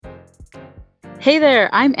Hey there,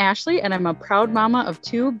 I'm Ashley, and I'm a proud mama of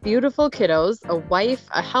two beautiful kiddos, a wife,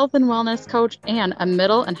 a health and wellness coach, and a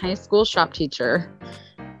middle and high school shop teacher.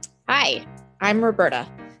 Hi, I'm Roberta,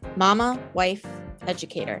 mama, wife,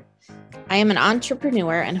 educator. I am an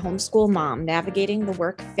entrepreneur and homeschool mom navigating the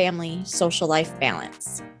work, family, social life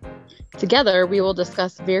balance. Together, we will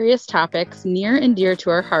discuss various topics near and dear to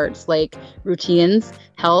our hearts, like routines,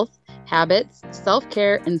 health, habits,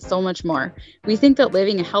 self-care, and so much more. We think that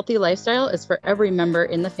living a healthy lifestyle is for every member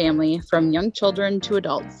in the family, from young children to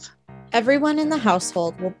adults. Everyone in the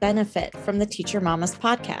household will benefit from the Teacher Mamas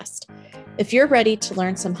podcast. If you're ready to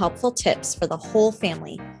learn some helpful tips for the whole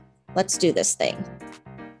family, let's do this thing.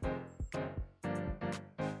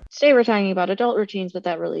 Today we're talking about adult routines, but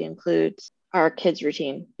that really includes our kids'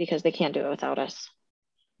 routine because they can't do it without us.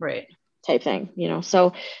 Right. Type thing,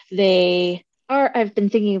 So they are, I've been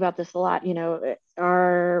thinking about this a lot,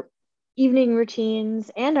 our evening routines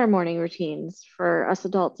and our morning routines for us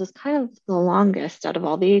adults is kind of the longest out of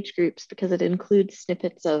all the age groups because it includes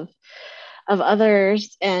snippets of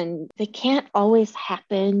others, and they can't always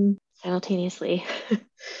happen simultaneously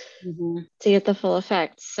to get the full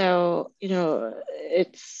effect. So,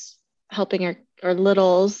 it's helping our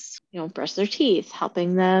littles, brush their teeth,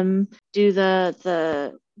 helping them do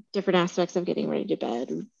the different aspects of getting ready to bed,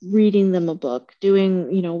 reading them a book, doing,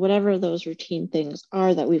 whatever those routine things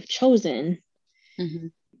are that we've chosen.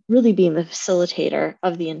 Really being the facilitator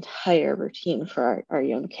of the entire routine for our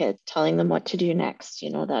young kids, telling them what to do next,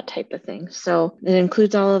 that type of thing. So it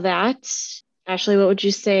includes all of that. Ashley, what would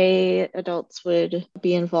you say adults would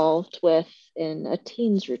be involved with in a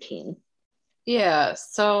teen's routine? Yeah.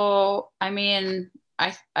 So, I mean,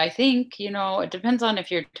 I think, it depends on if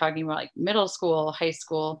you're talking about like middle school, high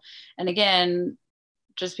school. And again,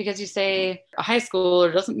 just because you say a high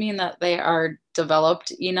schooler doesn't mean that they are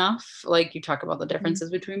developed enough. Like you talk about the differences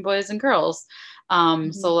between boys and girls.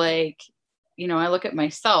 So like, I look at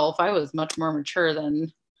myself, I was much more mature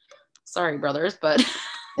than, sorry, brothers, but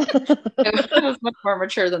I was much more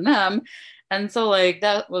mature than them. And so like,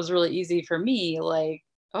 that was really easy for me. Like,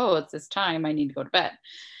 oh, it's this time, I need to go to bed.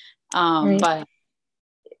 Right. But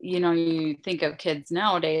you think of kids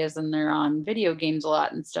nowadays and they're on video games a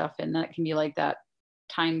lot and stuff, and that can be like that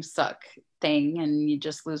time suck thing, and you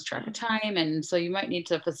just lose track of time. And so you might need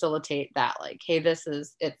to facilitate that, like, hey,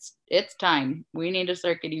 it's time, we need to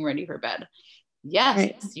start getting ready for bed. Yes,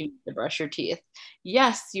 Right. you need to brush your teeth.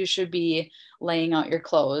 Yes, you should be laying out your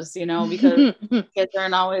clothes, because kids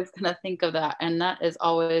aren't always going to think of that. And that is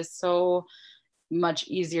always so much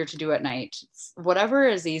easier to do at night. Whatever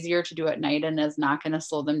is easier to do at night and is not going to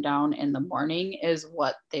slow them down in the morning is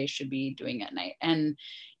what they should be doing at night. And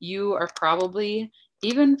you are probably,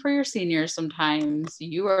 even for your seniors, sometimes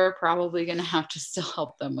you are probably going to have to still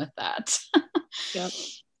help them with that. Yep.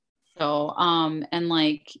 So, and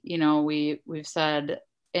like, we've said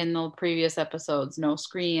in the previous episodes, no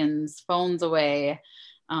screens, phones away,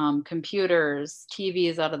 computers,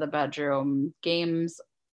 TVs out of the bedroom, games,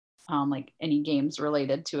 like any games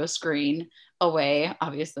related to a screen away.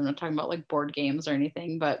 Obviously, I'm not talking about like board games or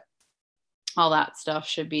anything, but all that stuff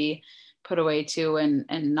should be put away too, and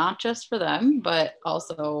not just for them, but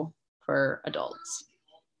also for adults.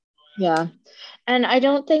 Yeah. And I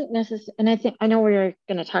don't think and I know we're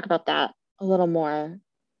going to talk about that a little more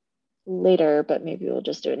later, but maybe we'll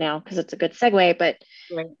just do it now because it's a good segue. But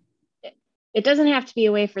Right. it doesn't have to be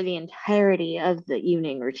away for the entirety of the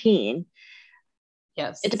evening routine.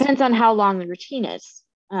 Yes. It depends on how long the routine is,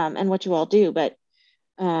 and what you all do. But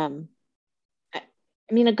I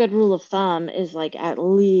mean, a good rule of thumb is like at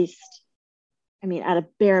least, at a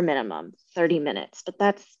bare minimum, 30 minutes, but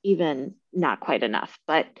that's even not quite enough.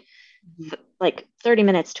 But like 30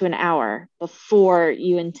 minutes to an hour before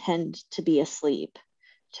you intend to be asleep,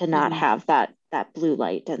 to not have that blue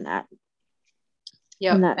light and that,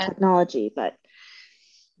 and that technology. But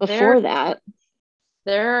before that,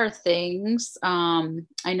 there are things,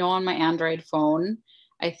 I know on my Android phone,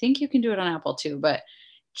 I think you can do it on Apple too, but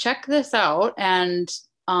check this out and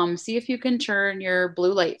see if you can turn your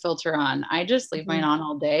blue light filter on. I just leave mine on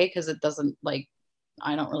all day because it doesn't, like,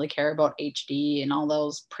 I don't really care about HD and all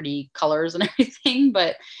those pretty colors and everything,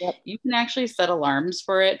 but you can actually set alarms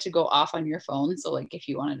for it to go off on your phone. So like if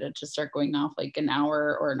you wanted it to start going off like an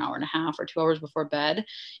hour or an hour and a half or 2 hours before bed,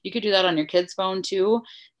 you could do that on your kid's phone too.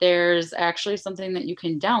 There's actually something that you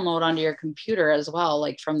can download onto your computer as well,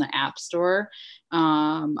 like from the App Store.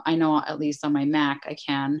 I know at least on my Mac I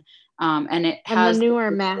can. And it has the newer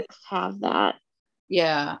Macs have that.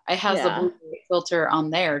 Yeah, it has the blue light filter on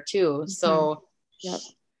there too. So Yep.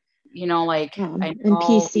 like I know and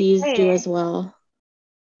PCs do as well.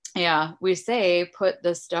 Yeah, we say put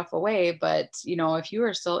this stuff away, but if you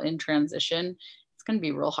are still in transition, it's going to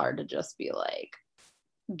be real hard to just be like,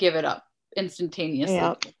 give it up instantaneously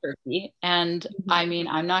Yep. cold turkey. And Mhm. I mean,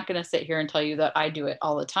 I'm not going to sit here and tell you that I do it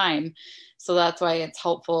all the time. So that's why it's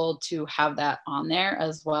helpful to have that on there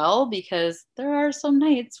as well, because there are some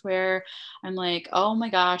nights where I'm like, oh my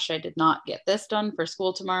gosh, I did not get this done for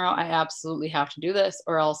school tomorrow. I absolutely have to do this,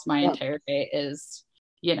 or else my Yep. entire day is,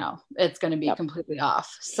 it's going to be Yep. completely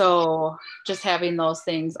off. So just having those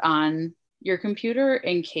things on your computer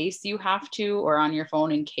in case you have to, or on your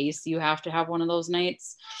phone in case you have to have one of those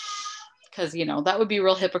nights, because that would be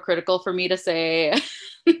real hypocritical for me to say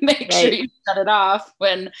make sure Right. you shut it off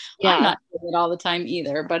when I'm Yeah. not doing it all the time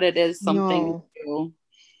either, but it is something No. to.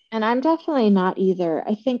 And I'm definitely not either.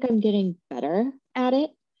 I think I'm getting better at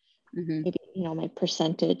it. Mhm. Maybe, my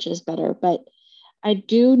percentage is better, but I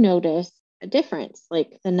do notice a difference.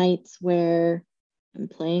 Like the nights where I'm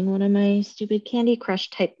playing one of my stupid Candy Crush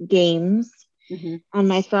type games Mhm. on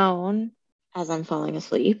my phone as I'm falling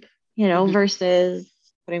asleep, Mhm. versus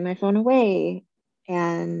putting my phone away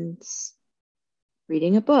and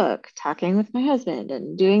reading a book, talking with my husband,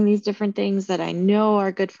 and doing these different things that I know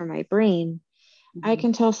are good for my brain. I Mhm.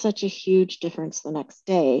 can tell such a huge difference the next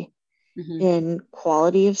day Mhm. in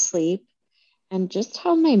quality of sleep and just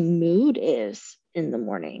how my mood is in the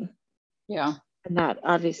morning. Yeah. And that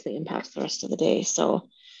obviously impacts the rest of the day. So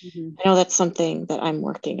Mhm. I know that's something that I'm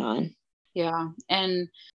working on. Yeah. And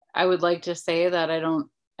I would like to say that I don't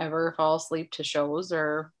ever fall asleep to shows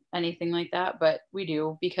or anything like that, but we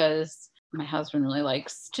do, because my husband really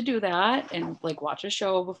likes to do that and like watch a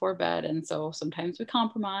show before bed. And so sometimes we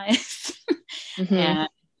compromise. Hmm.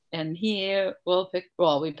 And he will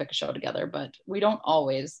we pick a show together, but we don't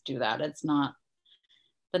always do that. It's not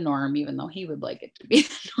the norm, even though he would like it to be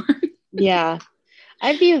the norm. Yeah.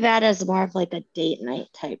 I view that as more of like a date night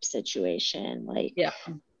type situation. Like, Yeah.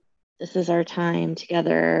 this is our time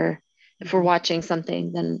together. If we're Mhm. watching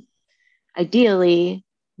something, then ideally,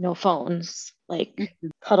 no phones, like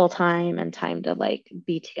Mhm. cuddle time and time to like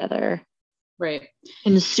be together, Right.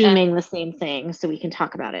 And, consuming the same thing so we can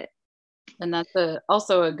talk about it. and that's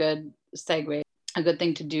also a good segue, a good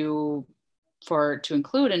thing to do to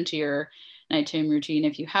include into your nighttime routine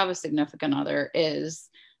if you have a significant other, is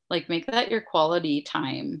like make that your quality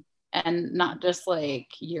time, and not just like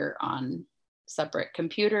you're on separate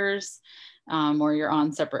computers, or you're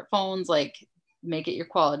on separate phones. Like, make it your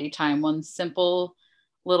quality time. One simple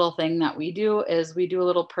little thing that we do is we do a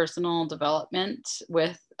little personal development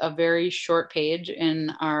with a very short page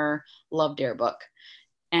in our Love Dare book,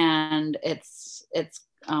 and it's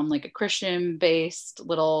like a Christian based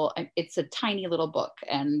little, it's a tiny little book,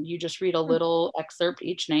 and you just read a little excerpt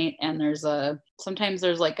each night, and sometimes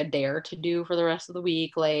there's like a dare to do for the rest of the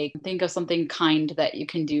week, like think of something kind that you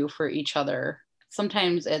can do for each other.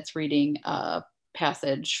 Sometimes it's reading a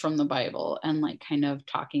passage from the Bible and like kind of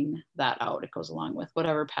talking that out. It goes along with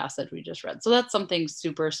whatever passage we just read. So that's something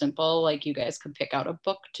super simple, like you guys could pick out a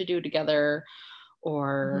book to do together,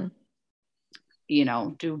 Mm-hmm. or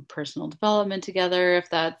do personal development together if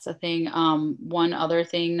that's a thing. One other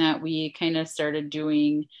thing that we kind of started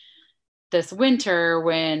doing this winter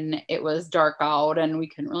when it was dark out and we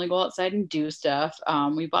couldn't really go outside and do stuff,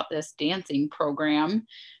 we bought this dancing program.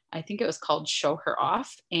 I think it was called Show Her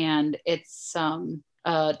Off. And it's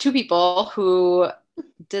two people who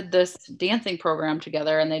did this dancing program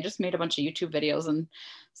together, and they just made a bunch of YouTube videos and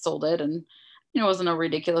sold it. And it wasn't a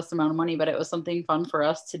ridiculous amount of money, but it was something fun for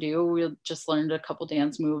us to do. We just learned a couple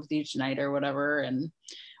dance moves each night or whatever, and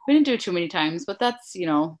we didn't do it too many times, but that's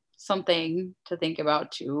something to think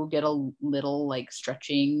about, to get a little like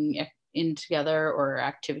stretching in together, or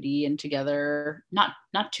activity in together. Not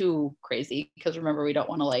too crazy, because remember, we don't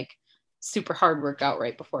want to like super hard workout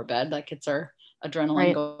right before bed, that gets our adrenaline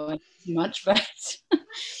Right. going too much. But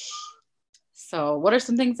so what are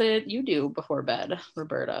some things that you do before bed,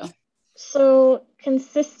 Roberta? So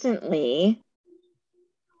consistently,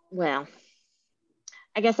 well,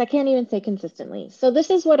 I guess I can't even say consistently. So this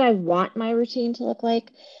is what I want my routine to look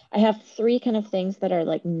like. I have three kind of things that are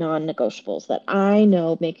like non-negotiables that I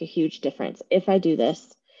know make a huge difference. If I do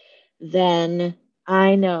this, then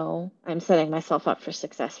I know I'm setting myself up for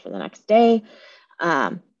success for the next day.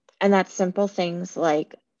 Um, and that's simple things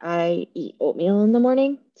like I eat oatmeal in the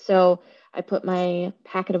morning. So I put my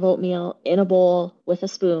packet of oatmeal in a bowl with a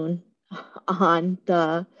spoon on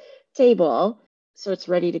the table. So it's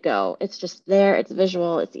ready to go. It's just there, it's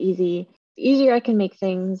visual, it's easy. The easier I can make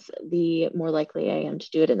things, the more likely I am to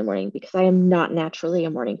do it in the morning, because I am not naturally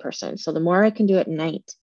a morning person. So the more I can do it at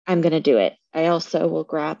night, I'm going to do it. I also will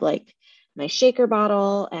grab like my shaker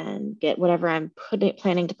bottle and get whatever I'm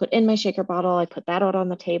planning to put in my shaker bottle. I put that out on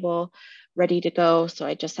the table, ready to go. So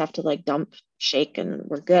I just have to like dump, shake, and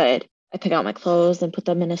we're good. I pick out my clothes and put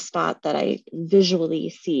them in a spot that I visually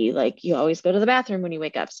see. Like you always go to the bathroom when you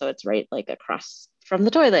wake up. So it's right like across from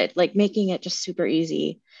the toilet, like making it just super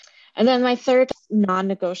easy. And then my third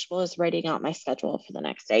non-negotiable is writing out my schedule for the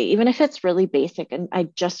next day, even if it's really basic. And I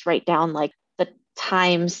just write down like the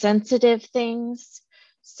time sensitive things.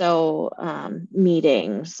 So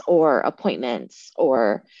meetings or appointments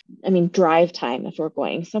or, I mean, drive time if we're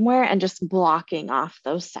going somewhere, and just blocking off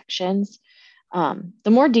those sections. The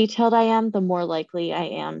more detailed I am, the more likely I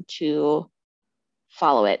am to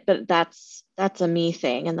follow it. But that's a me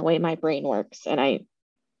thing and the way my brain works. And I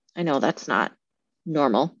know that's not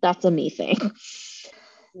normal. That's a me thing.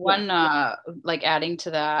 One, like adding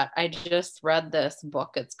to that, I just read this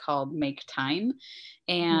book. It's called Make Time.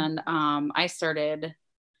 And I started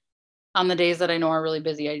on the days that I know are really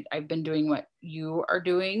busy. I've been doing what you are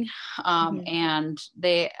doing. And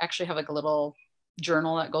they actually have like a little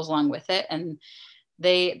journal that goes along with it. And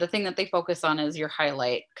the thing that they focus on is your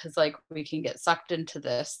highlight, because like we can get sucked into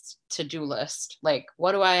this to-do list, like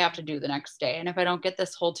what do I have to do the next day, and if I don't get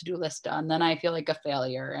this whole to-do list done, then I feel like a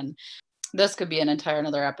failure. And this could be an entire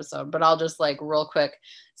another episode, but I'll just like real quick.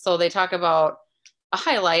 So they talk about a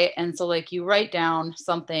highlight, and so like you write down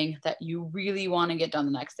something that you really want to get done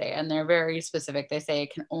the next day, and they're very specific. They say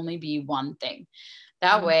it can only be one thing.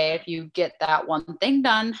 That way, if you get that one thing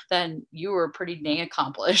done, then you were pretty dang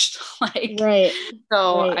accomplished. Like, right.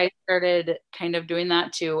 So right. I started kind of doing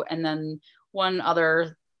that too. And then one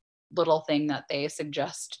other little thing that they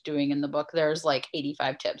suggest doing in the book, there's like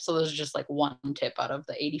 85 tips. So there's just like one tip out of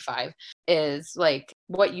the 85 is like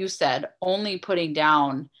what you said, only putting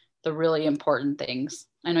down the really important things.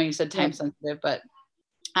 I know you said time sensitive, but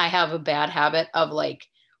I have a bad habit of like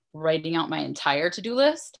writing out my entire to-do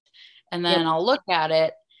list. And then I'll look at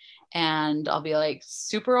it and I'll be like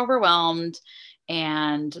super overwhelmed.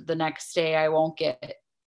 And the next day I won't get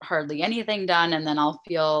hardly anything done. And then I'll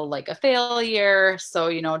feel like a failure. So,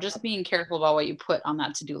 you know, just being careful about what you put on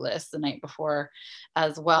that to-do list the night before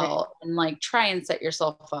as well. And like try and set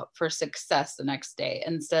yourself up for success the next day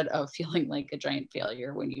instead of feeling like a giant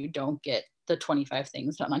failure when you don't get the 25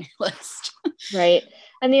 things done on your list. Right.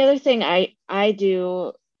 And the other thing I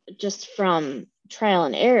do just from trial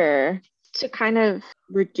and error to kind of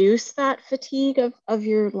reduce that fatigue of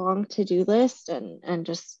your long to-do list and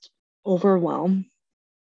just overwhelm.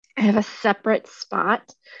 I have a separate spot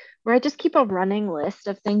where I just keep a running list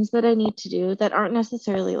of things that I need to do that aren't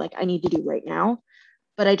necessarily like I need to do right now,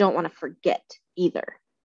 but I don't want to forget either.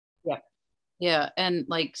 Yeah. Yeah. And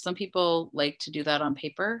like some people like to do that on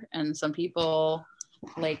paper, and some people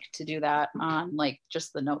like to do that on like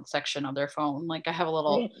just the note section of their phone. Like I have a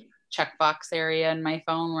little checkbox area in my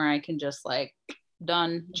phone where I can just like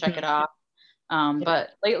done, check it off.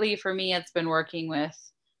 But lately for me, it's been working with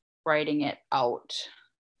writing it out.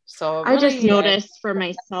 So really, I just noticed for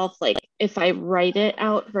myself, like if I write it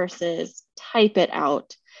out versus type it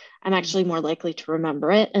out, I'm actually more likely to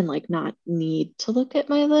remember it and like not need to look at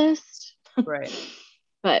my list. Right.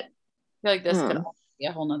 But I feel like this could be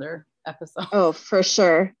a whole nother episode. Oh, for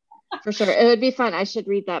sure. For sure. It would be fun. I should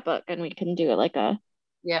read that book and we can do it like a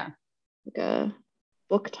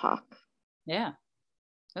book talk. Yeah.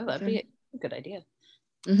 Oh, that'd be a good idea.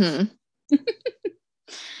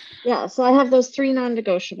 Yeah. So I have those 3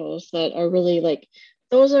 non-negotiables that are really like,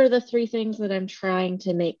 those are the 3 things that I'm trying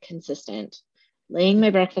to make consistent. Laying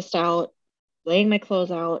my breakfast out, laying my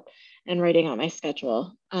clothes out, and writing out my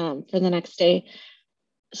schedule for the next day.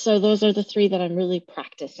 So those are the 3 that I'm really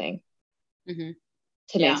practicing to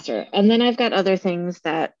master. And then I've got other things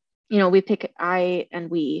that, you know, my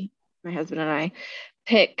husband and I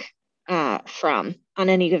pick from on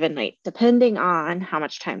any given night, depending on how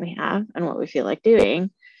much time we have and what we feel like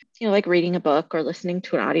doing. You know, like reading a book or listening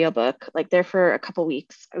to an audiobook. Like there for a couple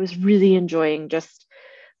weeks, I was really enjoying just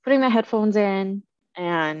putting my headphones in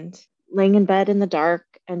and laying in bed in the dark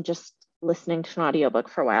and just listening to an audiobook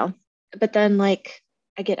for a while. But then like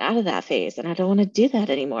I get out of that phase and I don't want to do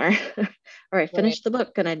that anymore. Or I finish the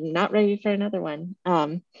book and I'm not ready for another one.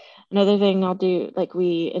 Another thing I'll do, like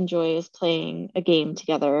we enjoy, is playing a game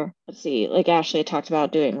together. Let's see, like Ashley talked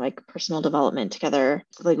about doing like personal development together.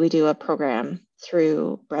 So, like we do a program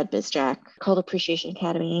through Brad Bizjack called Appreciation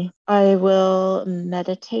Academy. I will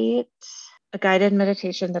meditate, a guided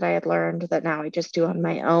meditation that I had learned that now I just do on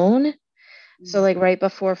my own. So like right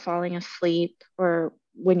before falling asleep or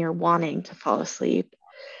when you're wanting to fall asleep,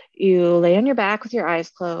 you lay on your back with your eyes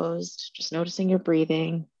closed, just noticing your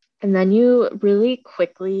breathing. And then you really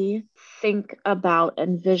quickly think about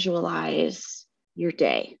and visualize your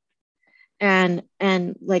day, and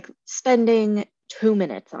like spending 2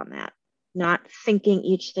 minutes on that, not thinking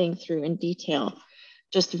each thing through in detail,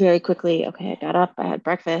 just very quickly, okay, I got up, I had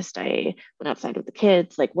breakfast, I went outside with the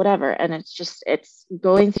kids, like whatever. And it's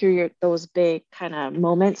going through those big kind of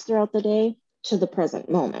moments throughout the day to the present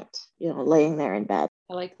moment, laying there in bed.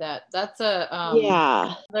 I like that. That's a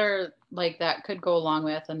Yeah. other, like, that could go along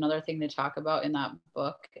with another thing to talk about in that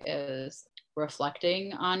book is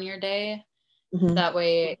reflecting on your day. Mm-hmm. That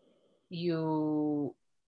way you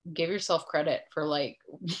give yourself credit for like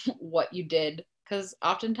what you did, because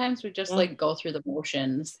oftentimes we just like go through the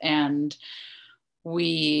motions and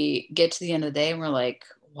we get to the end of the day and we're like,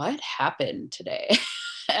 what happened today?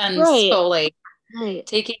 And Right. so like Right.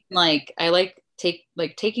 taking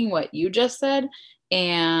what you just said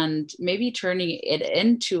and maybe turning it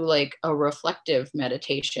into like a reflective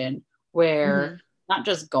meditation where not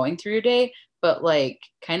just going through your day, but like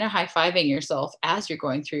kind of high-fiving yourself as you're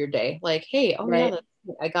going through your day. Like, hey, oh Right. yeah,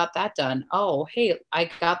 I got that done. Oh, hey,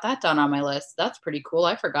 I got that done on my list. That's pretty cool.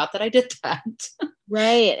 I forgot that I did that.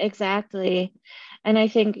 Right, exactly. And I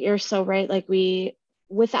think you're so right. Like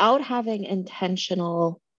without having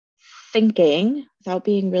intentional thinking, without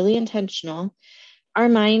being really intentional, our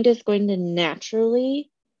mind is going to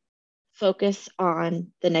naturally focus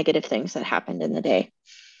on the negative things that happened in the day.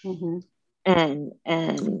 Mm-hmm. And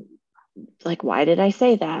like, why did I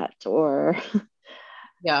say that? Or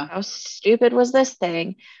Yeah, how stupid was this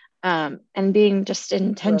thing? And being just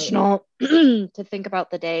intentional to think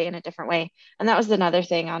about the day in a different way. And that was another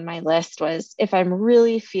thing on my list was if I'm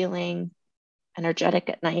really feeling energetic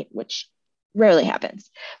at night, which rarely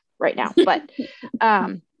happens right now, but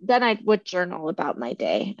then I would journal about my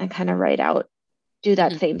day and kind of write out, do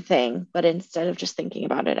that same thing, but instead of just thinking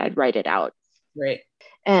about it, I'd write it out. Right.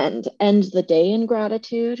 And end the day in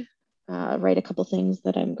gratitude, write a couple things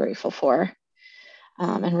that I'm grateful for.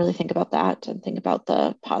 And really think about that and think about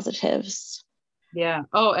the positives. Yeah.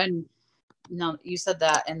 Oh, and no, you said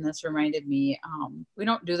that, and this reminded me, we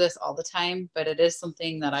don't do this all the time, but it is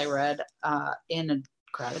something that I read in a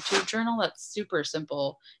gratitude journal that's super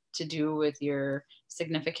simple to do with your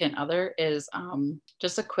significant other is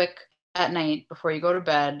just a quick at night before you go to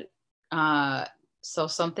bed. So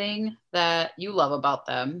something that you love about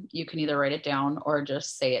them, you can either write it down or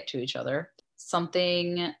just say it to each other.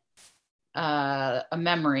 Something, a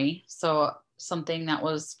memory. So something that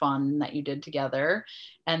was fun that you did together,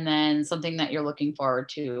 and then something that you're looking forward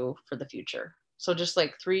to for the future. So just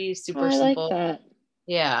like three super simple. Like that.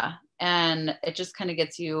 Yeah. And it just kind of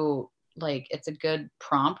gets you like, it's a good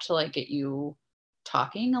prompt to like get you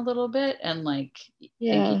talking a little bit and like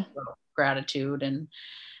thinking about gratitude and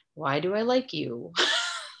why do I like you?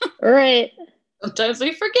 Right. Sometimes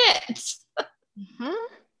we forget.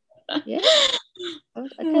 Yeah.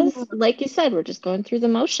 Because like you said, we're just going through the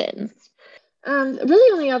motions.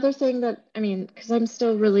 Really only other thing that, I mean, because I'm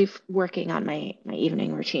still really working on my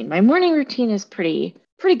evening routine. My morning routine is pretty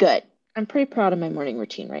good. I'm pretty proud of my morning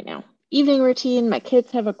routine right now. Evening routine, my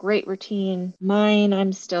kids have a great routine. Mine,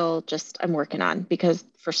 I'm working on because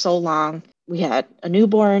for so long we had a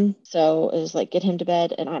newborn. So it was like, get him to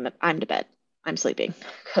bed and I'm to bed. I'm sleeping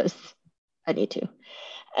because I need to.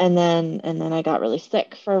 And then I got really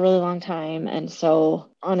sick for a really long time. And so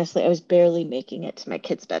honestly, I was barely making it to my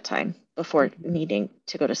kids' bedtime before needing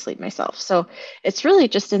to go to sleep myself. So it's really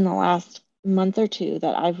just in the last month or two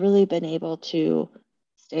that I've really been able to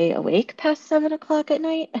stay awake past 7 o'clock at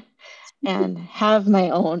night and have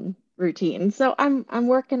my own routine. So I'm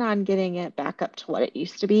working on getting it back up to what it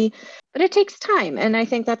used to be, but it takes time. And I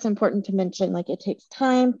think that's important to mention. Like, it takes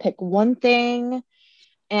time. Pick one thing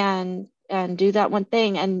and do that one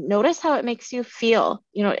thing and notice how it makes you feel.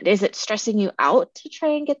 Is it stressing you out to try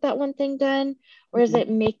and get that one thing done? Or is it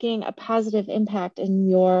making a positive impact in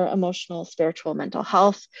your emotional, spiritual, mental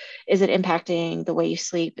health? Is it impacting the way you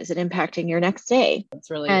sleep? Is it impacting your next day?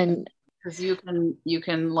 That's really, because you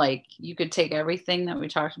could take everything that we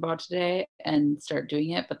talked about today and start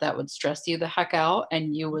doing it, but that would stress you the heck out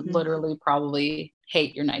and you would literally probably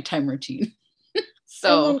hate your nighttime routine.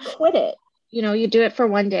 So and then quit it. You do it for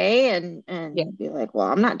one day and be like,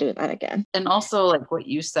 well, I'm not doing that again. And also like what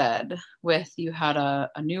you said with you had a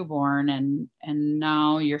newborn and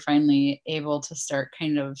now you're finally able to start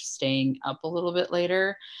kind of staying up a little bit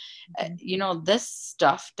later. This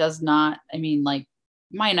stuff does not, I mean, like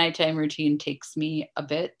my nighttime routine takes me a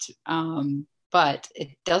bit, but it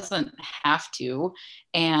doesn't have to.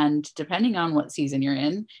 And depending on what season you're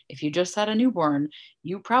in, if you just had a newborn,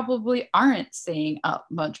 you probably aren't staying up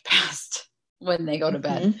much past when they go to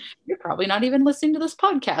bed. You're probably not even listening to this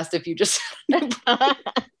podcast if you just yeah.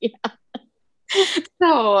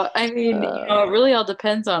 So, I mean, Uh, it really all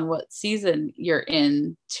depends on what season you're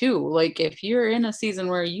in too. Like if you're in a season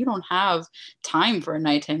where you don't have time for a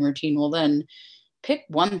nighttime routine, well then pick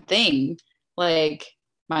one thing. Like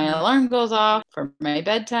my alarm goes off for my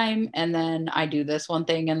bedtime and then I do this one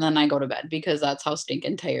thing and then I go to bed because that's how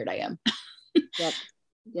stinking tired I am. yep.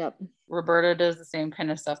 Yep. Roberta does the same kind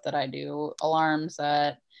of stuff that I do. Alarm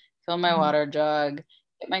set, fill my water jug,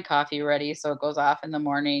 get my coffee ready so it goes off in the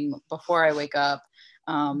morning before I wake up.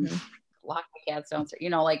 Lock my cats downstairs,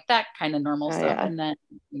 like that kind of normal stuff. Yeah. And then,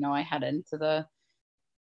 I head into the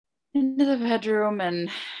bedroom and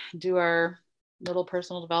do our little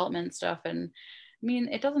personal development stuff. And I mean,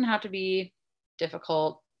 it doesn't have to be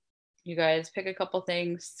difficult. You guys pick a couple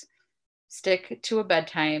things, stick to a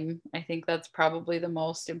bedtime. I think that's probably the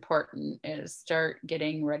most important is start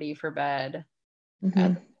getting ready for bed at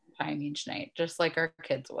the time each night, just like our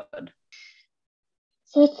kids would.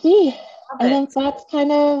 So let's see. I think that's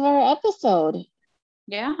kind of our episode.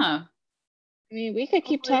 Yeah. I mean, we could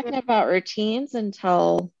keep talking about routines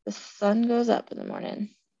until the sun goes up in the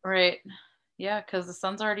morning. Right. Yeah, because the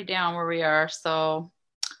sun's already down where we are. So,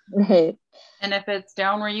 right. And if it's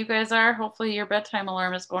down where you guys are, hopefully your bedtime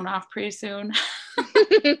alarm is going off pretty soon.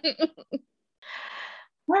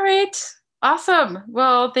 All right. Awesome.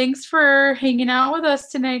 Well, thanks for hanging out with us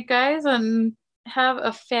tonight, guys, and have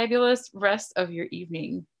a fabulous rest of your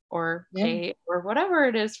evening or day or whatever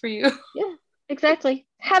it is for you. Yeah, exactly.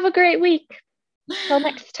 Have a great week. Till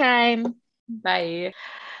next time. Bye.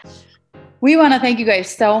 We want to thank you guys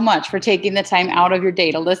so much for taking the time out of your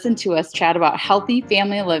day to listen to us chat about healthy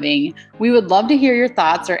family living. We would love to hear your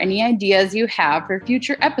thoughts or any ideas you have for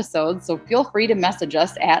future episodes, so feel free to message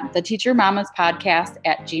us at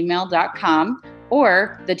theteachermamaspodcast@gmail.com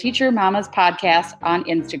or the Teacher Mamas Podcast on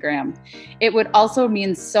Instagram. It would also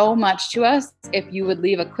mean so much to us if you would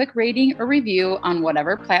leave a quick rating or review on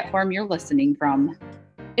whatever platform you're listening from.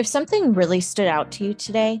 If something really stood out to you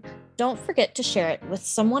today, don't forget to share it with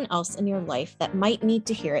someone else in your life that might need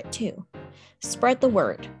to hear it too. Spread the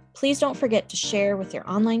word. Please don't forget to share with your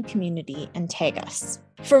online community and tag us.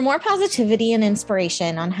 For more positivity and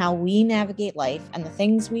inspiration on how we navigate life and the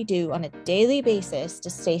things we do on a daily basis to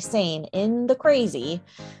stay sane in the crazy,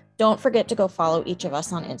 don't forget to go follow each of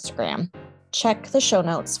us on Instagram. Check the show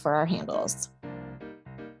notes for our handles.